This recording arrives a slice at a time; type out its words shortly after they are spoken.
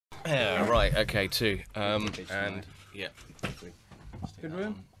Yeah, right, okay, two. And, yeah. Good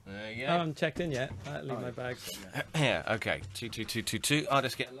room? Yeah. I haven't checked in yet. I'll leave my bags. Yeah, okay. 22222. I'll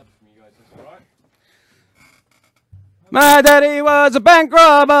just get 11 from you guys, that's alright. My daddy was a bank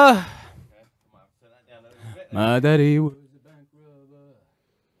robber. My daddy was a bank robber.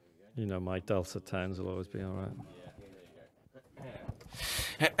 You know, my dulcet tones will always be all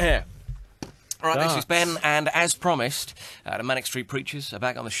right. All right, this is Ben, and as promised, the Manic Street Preachers are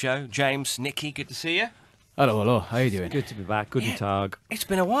back on the show. James, Nicky, good to see you. Hello. How you doing? Good to be back. Guten Tag. It's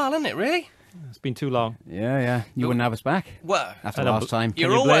been a while, hasn't it, really? It's been too long. Yeah. You wouldn't have us back Well, after last time.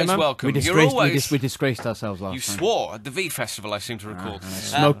 you're always welcome. We disgraced ourselves last You time. swore at the V Festival, I seem to recall. And I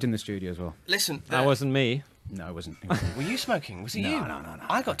smoked in the studio as well. Listen, That wasn't me. No, it wasn't. were you smoking? Was it you? No.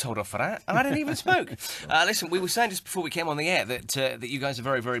 I got told off for that, and I didn't even smoke. Listen, we were saying just before we came on the air that you guys are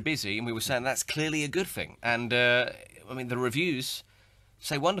very, very busy, and we were saying that's clearly a good thing. And, I mean, the reviews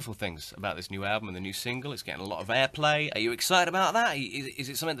say wonderful things about this new album and the new single. It's getting a lot of airplay. Are you excited about that? Is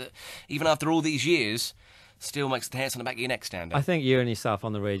it something that, even after all these years, still makes the hairs on the back of your neck stand up? I think hearing yourself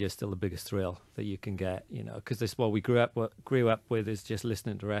on the radio is still the biggest thrill that you can get, you know, because this is what we grew up with is just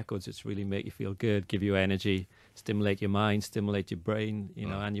listening to records. It's really make you feel good, give you energy, stimulate your mind, stimulate your brain, you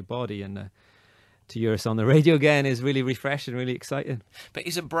know, and your body. And to hear us on the radio again is really refreshing, really exciting. But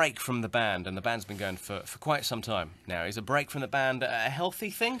is a break from the band, and the band's been going for quite some time now, is a break from the band a healthy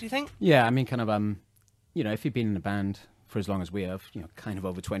thing, do you think? Yeah, I mean, kind of, you know, if you've been in a band for as long as we have, you know, kind of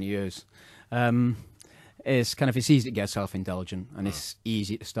over 20 years, it's easy to get self-indulgent, and it's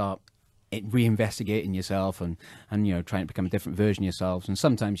easy to start reinvestigating yourself and you know, trying to become a different version of yourselves. And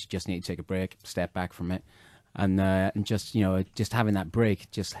sometimes you just need to take a break, step back from it, and just, you know, just having that break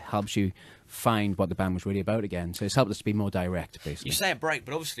just helps you find what the band was really about again. So it's helped us to be more direct, basically. You say a break,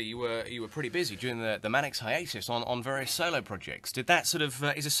 but obviously you were pretty busy during the Manics hiatus on various solo projects. Did that sort of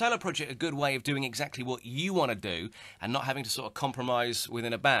is a solo project a good way of doing exactly what you want to do and not having to sort of compromise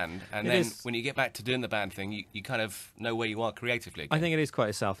within a band? And then when you get back to doing the band thing, you kind of know where you are creatively again. I think it is quite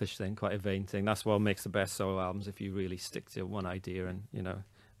a selfish thing, quite a vain thing. That's what makes the best solo albums, if you really stick to one idea. And, you know,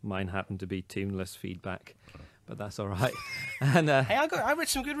 mine happened to be tuneless feedback, but that's all right. And hey, I read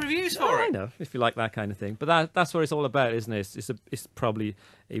some good reviews for it. I know, if you like that kind of thing. But that's what it's all about, isn't it? It's probably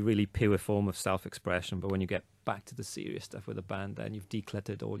a really pure form of self-expression. But when you get back to the serious stuff with a band, then you've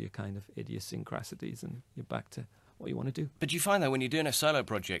decluttered all your kind of idiosyncrasies and you're back to what you want to do. But do you find, though, when you're doing a solo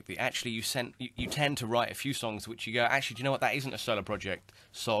project, that actually you tend to write a few songs which you go, actually, do you know what, that isn't a solo project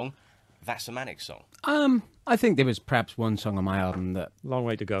song, that's a Manic song? I think there was perhaps one song on my album that... Long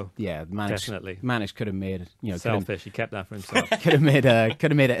way to go. Yeah, Definitely. Manics could have made, you know... Selfish, he kept that for himself. could have made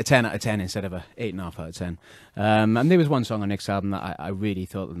it a 10 out of 10 instead of a 8.5 out of 10. And there was one song on Nick's album that I really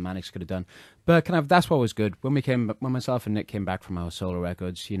thought that the Manics could have done. But that's what was good. When myself and Nick came back from our solo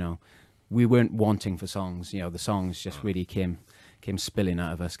records, you know, we weren't wanting for songs. You know, the songs just really came spilling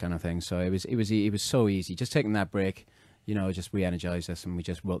out of us, kind of thing. So it was so easy. Just taking that break, you know, just re-energised us, and we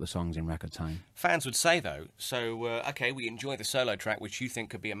just wrote the songs in record time. Fans would say, though, so, okay, we enjoy the solo track, which you think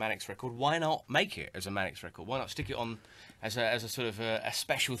could be a Manics record. Why not make it as a Manics record? Why not stick it on as a sort of a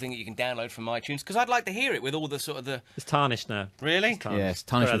special thing that you can download from iTunes? Because I'd like to hear it with all the sort of the... It's tarnished now. Really? Yes,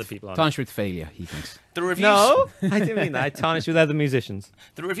 tarnished with failure, he thinks. The reviews... No, I didn't mean that. I tarnished with other musicians.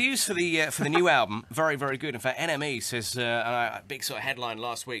 The reviews for the new album, very, very good. In fact, NME says, a big sort of headline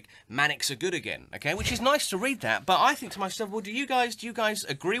last week, Manics are good again, okay? Which is nice to read that, but I think to myself, well, do you guys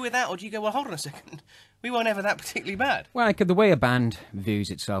agree with that? Or do you go, well, hold on a second, we weren't ever that particularly bad? Well, the way a band views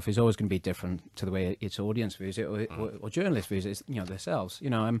itself is always going to be different to the way its audience views it, or journalists views it, you know, themselves. You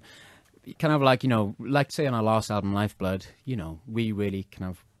know, kind of like, you know, like say on our last album, Lifeblood, you know, we really kind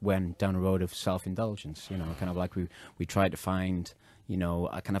of went down a road of self-indulgence. You know, kind of like we tried to find, you know,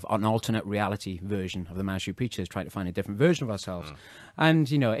 a kind of an alternate reality version of the Manic Street Preachers, try to find a different version of ourselves. And,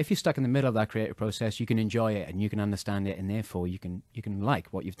 you know, if you're stuck in the middle of that creative process, you can enjoy it and you can understand it, and therefore you can like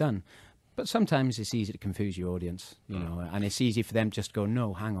what you've done. But sometimes it's easy to confuse your audience, you know, and it's easy for them just to go,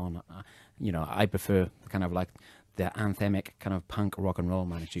 no, hang on, you know, I prefer kind of like the anthemic kind of punk rock and roll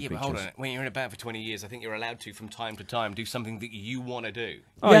Manic Street Preachers. But hold on, when you're in a band for 20 years, I think you're allowed to, from time to time, do something that you want to do.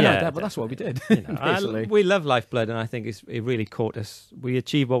 Oh, but that's what we did. You know, we love Lifeblood, and I think it really caught us. We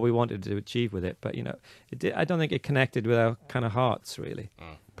achieved what we wanted to achieve with it, but, you know, I don't think it connected with our kind of hearts, really.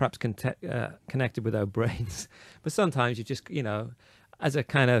 Perhaps connected with our brains. But sometimes you just, you know, as a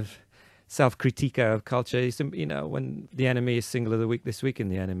kind of self-critiquer of culture, you know, when The Enemy is single of the week this week in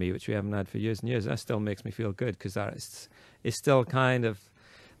The Enemy, which we haven't had for years and years, that still makes me feel good, because that is still kind of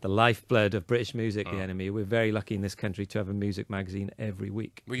the lifeblood of British music, the Enemy. We're very lucky in this country to have a music magazine every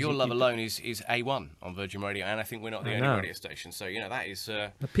week. Well, Your Love Alone is A1 on Virgin Radio, and I think we're not the only radio station. So that is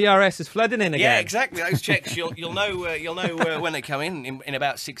the PRS is flooding in again. Yeah, exactly. Those checks you'll know when they come in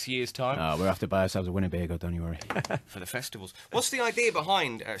about 6 years' time. We'll have to buy ourselves a Winnebago, don't you worry. For the festivals. What's the idea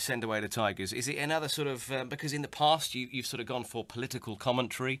behind Send Away the Tigers? Is it another sort of because in the past you've sort of gone for political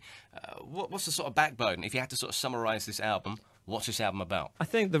commentary? What's the sort of backbone? If you had to sort of summarise this album, what's this album about? I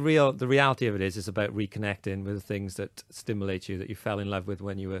think the reality of it is about reconnecting with the things that stimulate you, that you fell in love with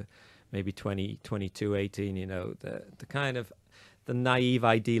when you were maybe 20, 22, 18, the kind of the naive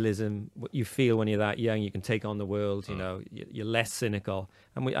idealism, what you feel when you're that young, you can take on the world, you're less cynical.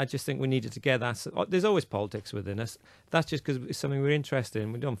 And I just think we needed to get that. There's always politics within us. That's just because it's something we're interested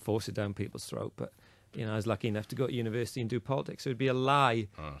in. We don't force it down people's throat, but I was lucky enough to go to university and do politics. So it'd be a lie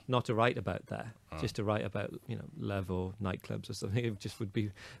not to write about that, just to write about, love or nightclubs or something. It just would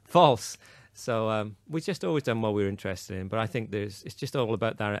be false. So we've just always done what we were interested in. But I think it's just all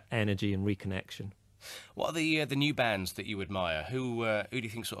about that energy and reconnection. What are the new bands that you admire? Who do you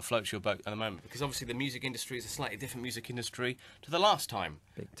think sort of floats your boat at the moment? Because obviously the music industry is a slightly different music industry to the last time,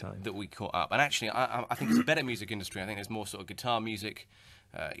 Big time. that we caught up. And actually, I think it's a better music industry. I think there's more sort of guitar music.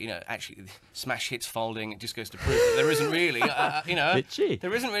 Actually, smash hits folding. It just goes to prove that there isn't really, Richey.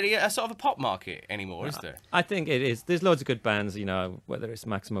 there isn't really a sort of a pop market anymore, is there? I think it is. There's loads of good bands, whether it's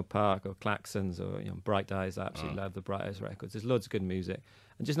Maximo Park or Klaxons or Bright Eyes. I absolutely love the Bright Eyes records. There's loads of good music.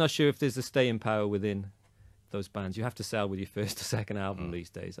 I'm just not sure if there's a staying power within those bands. You have to sell with your first or second album these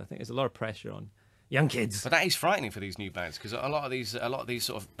days. I think there's a lot of pressure on young kids. But that is frightening for these new bands because a lot of these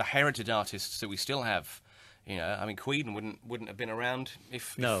sort of the heritage artists that we still have. Queen wouldn't have been around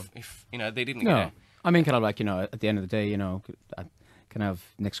if they didn't. No, I mean, kind of like at the end of the day, kind of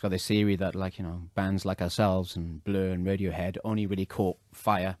Nick's got this theory that bands like ourselves and Blur and Radiohead only really caught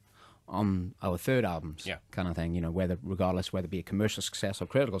fire on our third albums, kind of thing. Regardless whether it be a commercial success or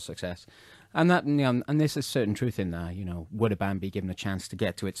critical success. And that, and there's a certain truth in there. Would a band be given a chance to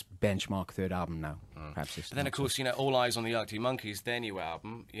get to its benchmark third album now? Perhaps. But then, of course, All Eyes on the Arctic Monkeys, their new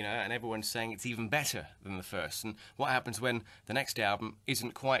album, and everyone's saying it's even better than the first. And what happens when the next album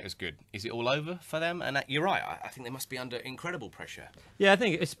isn't quite as good? Is it all over for them? And you're right. I think they must be under incredible pressure. Yeah, I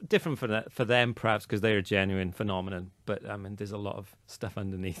think it's different for them, perhaps, because they're a genuine phenomenon. But there's a lot of stuff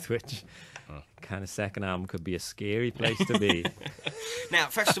underneath which kind of second album could be a scary place to be. Now,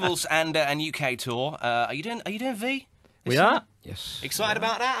 festivals and UK tour. Are you doing V? We are. Yes. Excited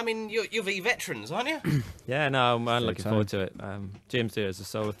about that? I mean, you're V veterans, aren't you? Yeah, no, I'm looking forward to it. Jim's here as a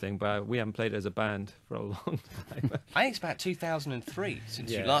solo thing, but we haven't played it as a band for a long time. I think it's about 2003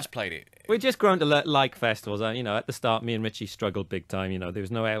 since you last played it. We've just grown to like festivals. At the start, me and Richey struggled big time. There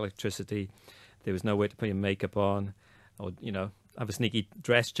was no electricity, there was no way to put your makeup on, or have a sneaky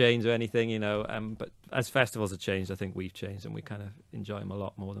dress change or anything. But as festivals have changed, I think we've changed, and we kind of enjoy them a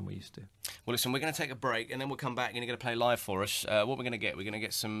lot more than we used to. Well, listen, we're going to take a break, and then we'll come back, and you're going to play live for us. What we're going to get? We're going to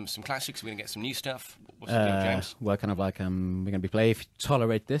get some classics, we're going to get some new stuff. What's the deal, James? Well, kind of like, we're going to be playing If You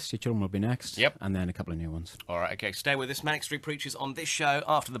Tolerate This, Your Children Will Be Next. Yep. And then a couple of new ones. All right, okay, stay with us. Manic Street Preachers on this show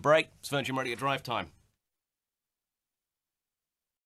after the break. It's Virgin Radio Drive Time.